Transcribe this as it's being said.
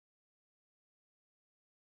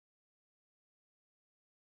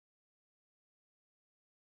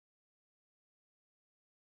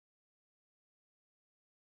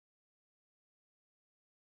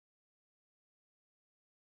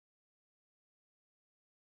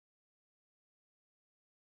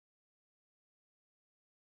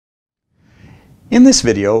In this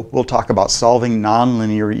video, we'll talk about solving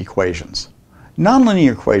nonlinear equations.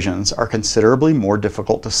 Nonlinear equations are considerably more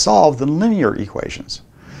difficult to solve than linear equations.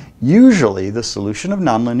 Usually, the solution of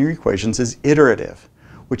nonlinear equations is iterative,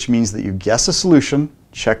 which means that you guess a solution,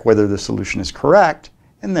 check whether the solution is correct,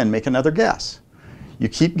 and then make another guess. You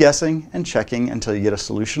keep guessing and checking until you get a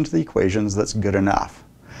solution to the equations that's good enough.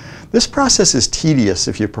 This process is tedious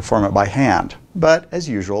if you perform it by hand, but as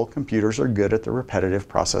usual, computers are good at the repetitive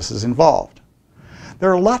processes involved.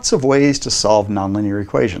 There are lots of ways to solve nonlinear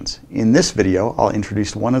equations. In this video, I'll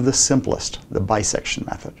introduce one of the simplest, the bisection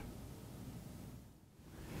method.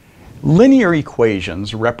 Linear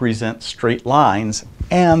equations represent straight lines,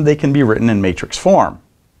 and they can be written in matrix form.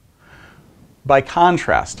 By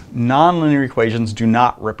contrast, nonlinear equations do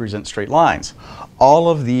not represent straight lines. All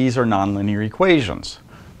of these are nonlinear equations.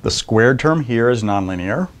 The squared term here is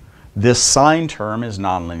nonlinear, this sine term is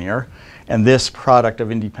nonlinear, and this product of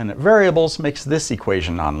independent variables makes this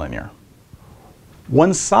equation nonlinear.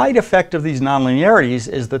 One side effect of these nonlinearities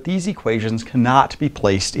is that these equations cannot be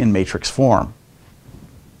placed in matrix form.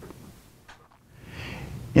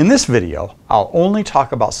 In this video, I'll only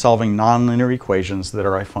talk about solving nonlinear equations that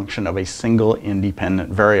are a function of a single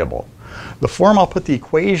independent variable. The form I'll put the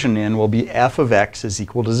equation in will be f of x is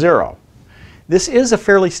equal to 0. This is a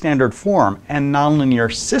fairly standard form, and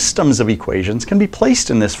nonlinear systems of equations can be placed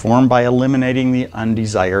in this form by eliminating the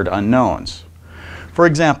undesired unknowns. For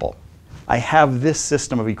example, I have this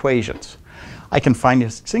system of equations. I can find a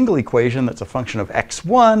single equation that's a function of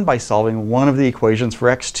x1 by solving one of the equations for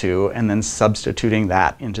x2 and then substituting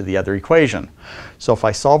that into the other equation. So if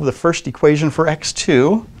I solve the first equation for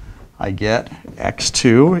x2, I get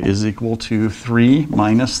x2 is equal to 3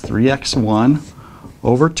 minus 3x1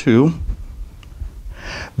 over 2.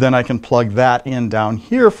 Then I can plug that in down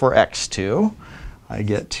here for x2. I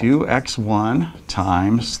get 2x1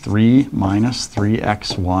 times 3 minus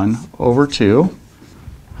 3x1 over 2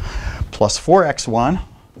 plus 4x1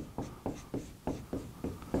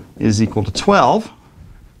 is equal to 12.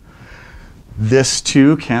 This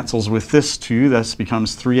 2 cancels with this 2. This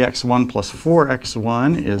becomes 3x1 plus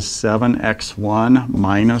 4x1 is 7x1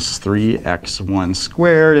 minus 3x1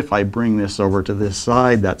 squared. If I bring this over to this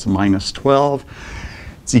side, that's minus 12.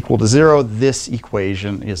 It's equal to 0. This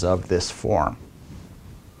equation is of this form.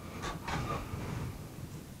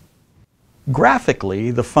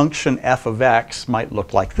 Graphically, the function f of x might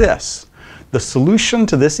look like this. The solution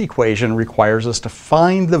to this equation requires us to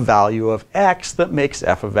find the value of x that makes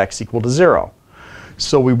f of x equal to 0.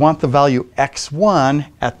 So we want the value x1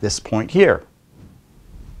 at this point here.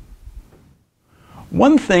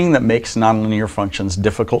 One thing that makes nonlinear functions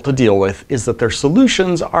difficult to deal with is that their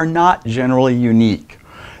solutions are not generally unique.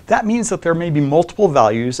 That means that there may be multiple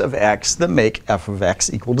values of x that make f of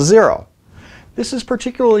x equal to 0. This is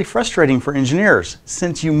particularly frustrating for engineers,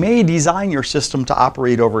 since you may design your system to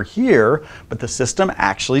operate over here, but the system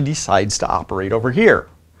actually decides to operate over here.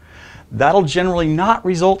 That'll generally not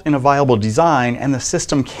result in a viable design, and the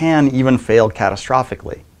system can even fail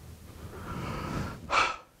catastrophically.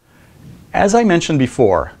 As I mentioned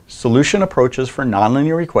before, solution approaches for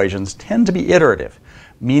nonlinear equations tend to be iterative,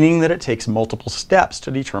 meaning that it takes multiple steps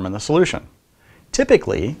to determine the solution.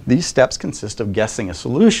 Typically, these steps consist of guessing a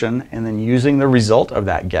solution and then using the result of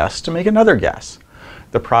that guess to make another guess.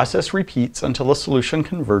 The process repeats until a solution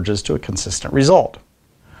converges to a consistent result.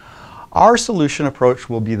 Our solution approach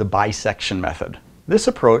will be the bisection method. This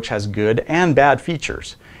approach has good and bad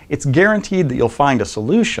features. It's guaranteed that you'll find a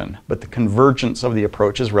solution, but the convergence of the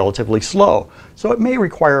approach is relatively slow, so it may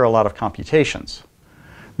require a lot of computations.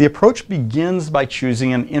 The approach begins by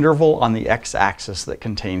choosing an interval on the x-axis that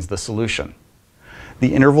contains the solution.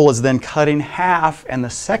 The interval is then cut in half, and the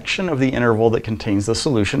section of the interval that contains the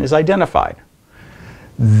solution is identified.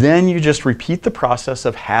 Then you just repeat the process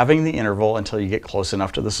of halving the interval until you get close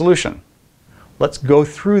enough to the solution. Let's go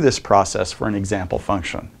through this process for an example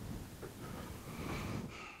function.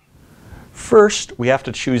 First, we have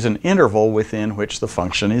to choose an interval within which the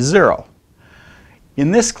function is 0.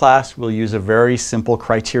 In this class, we'll use a very simple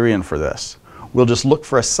criterion for this. We'll just look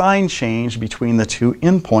for a sign change between the two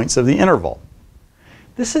endpoints of the interval.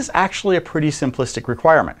 This is actually a pretty simplistic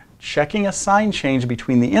requirement. Checking a sign change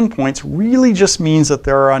between the endpoints really just means that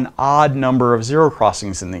there are an odd number of zero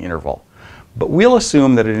crossings in the interval. But we'll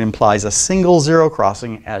assume that it implies a single zero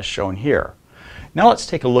crossing as shown here. Now let's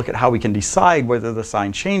take a look at how we can decide whether the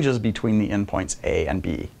sign changes between the endpoints A and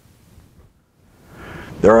B.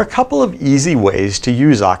 There are a couple of easy ways to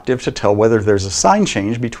use Octave to tell whether there's a sign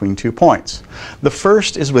change between 2 points. The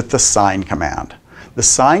first is with the sign command. The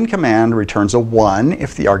sign command returns a 1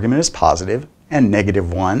 if the argument is positive and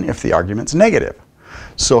 -1 if the argument's negative.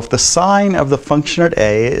 So if the sign of the function at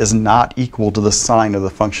A is not equal to the sign of the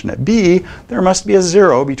function at B, there must be a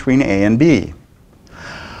 0 between A and B.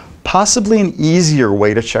 Possibly an easier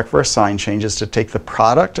way to check for a sign change is to take the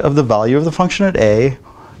product of the value of the function at A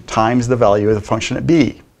times the value of the function at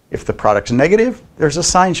B. If the product is negative, there's a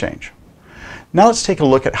sign change. Now let's take a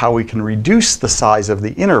look at how we can reduce the size of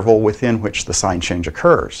the interval within which the sign change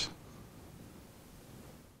occurs.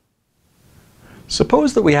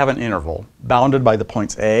 Suppose that we have an interval bounded by the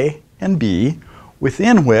points A and B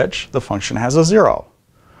within which the function has a 0.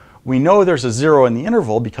 We know there's a 0 in the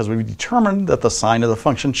interval because we've determined that the sign of the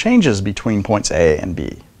function changes between points A and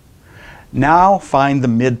B. Now find the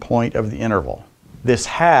midpoint of the interval. This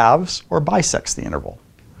halves or bisects the interval.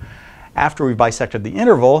 After we've bisected the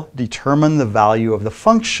interval, determine the value of the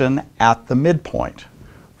function at the midpoint.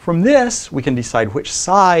 From this, we can decide which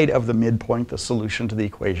side of the midpoint the solution to the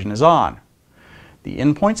equation is on. The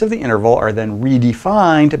endpoints of the interval are then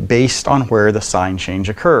redefined based on where the sign change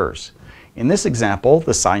occurs. In this example,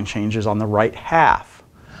 the sign change is on the right half.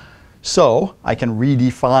 So I can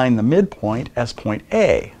redefine the midpoint as point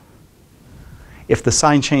A. If the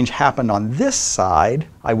sign change happened on this side,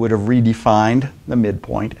 I would have redefined the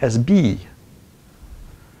midpoint as B.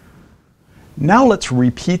 Now let's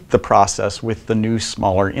repeat the process with the new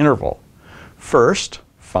smaller interval. First,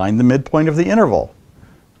 find the midpoint of the interval.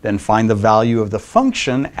 Then find the value of the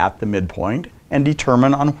function at the midpoint and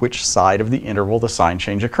determine on which side of the interval the sign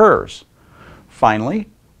change occurs. Finally,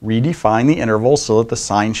 redefine the interval so that the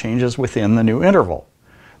sign change is within the new interval.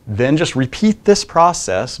 Then just repeat this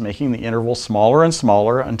process, making the interval smaller and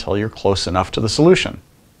smaller until you're close enough to the solution.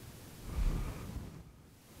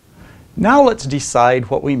 Now let's decide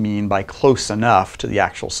what we mean by close enough to the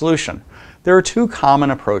actual solution. There are two common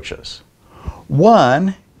approaches.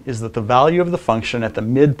 One is that the value of the function at the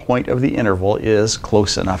midpoint of the interval is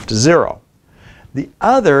close enough to 0. The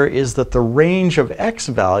other is that the range of x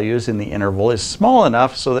values in the interval is small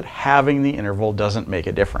enough so that having the interval doesn't make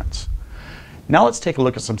a difference. Now let's take a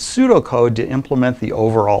look at some pseudocode to implement the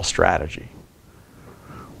overall strategy.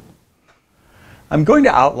 I'm going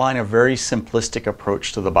to outline a very simplistic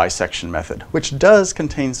approach to the bisection method, which does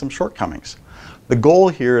contain some shortcomings. The goal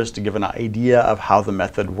here is to give an idea of how the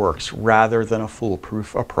method works rather than a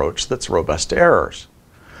foolproof approach that's robust to errors.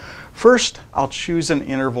 First, I'll choose an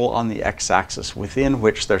interval on the x-axis within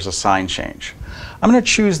which there's a sign change. I'm going to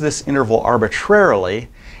choose this interval arbitrarily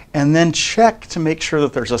and then check to make sure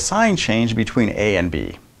that there's a sign change between A and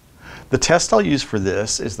B. The test I'll use for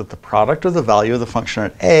this is that the product of the value of the function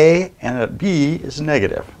at A and at B is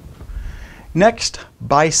negative. Next,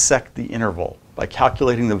 bisect the interval by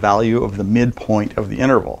calculating the value of the midpoint of the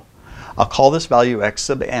interval. I'll call this value x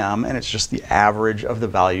sub m, and it's just the average of the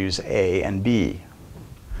values A and B.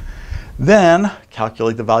 Then,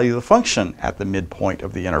 calculate the value of the function at the midpoint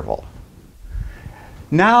of the interval.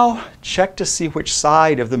 Now, check to see which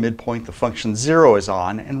side of the midpoint the function 0 is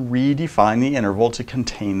on and redefine the interval to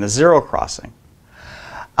contain the 0 crossing.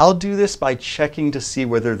 I'll do this by checking to see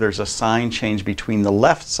whether there's a sign change between the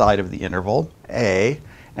left side of the interval, A,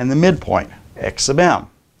 and the midpoint, x sub m.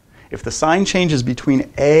 If the sign changes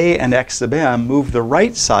between A and x sub m, move the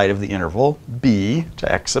right side of the interval, B,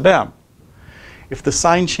 to x sub m. If the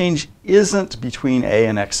sign change isn't between A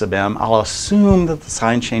and x sub m, I'll assume that the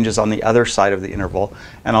sign change is on the other side of the interval,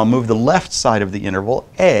 and I'll move the left side of the interval,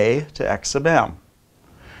 A, to x sub m.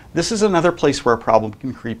 This is another place where a problem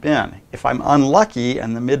can creep in. If I'm unlucky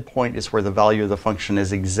and the midpoint is where the value of the function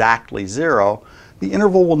is exactly 0, the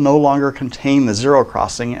interval will no longer contain the 0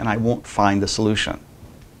 crossing and I won't find the solution.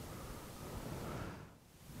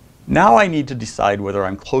 Now I need to decide whether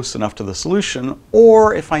I'm close enough to the solution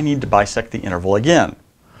or if I need to bisect the interval again.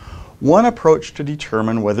 One approach to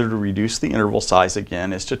determine whether to reduce the interval size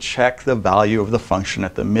again is to check the value of the function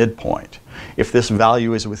at the midpoint. If this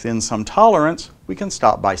value is within some tolerance, we can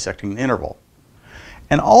stop bisecting the interval.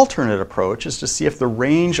 An alternate approach is to see if the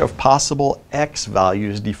range of possible x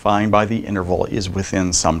values defined by the interval is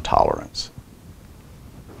within some tolerance.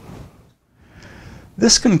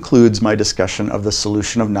 This concludes my discussion of the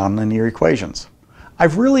solution of nonlinear equations.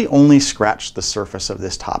 I've really only scratched the surface of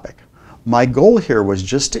this topic. My goal here was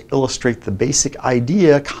just to illustrate the basic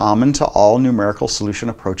idea common to all numerical solution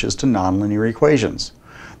approaches to nonlinear equations.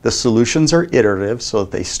 The solutions are iterative so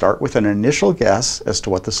that they start with an initial guess as to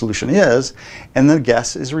what the solution is, and the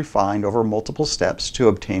guess is refined over multiple steps to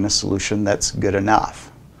obtain a solution that's good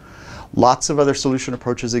enough. Lots of other solution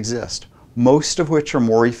approaches exist, most of which are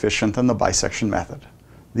more efficient than the bisection method.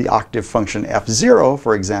 The octave function f0,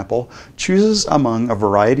 for example, chooses among a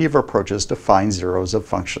variety of approaches to find zeros of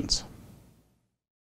functions.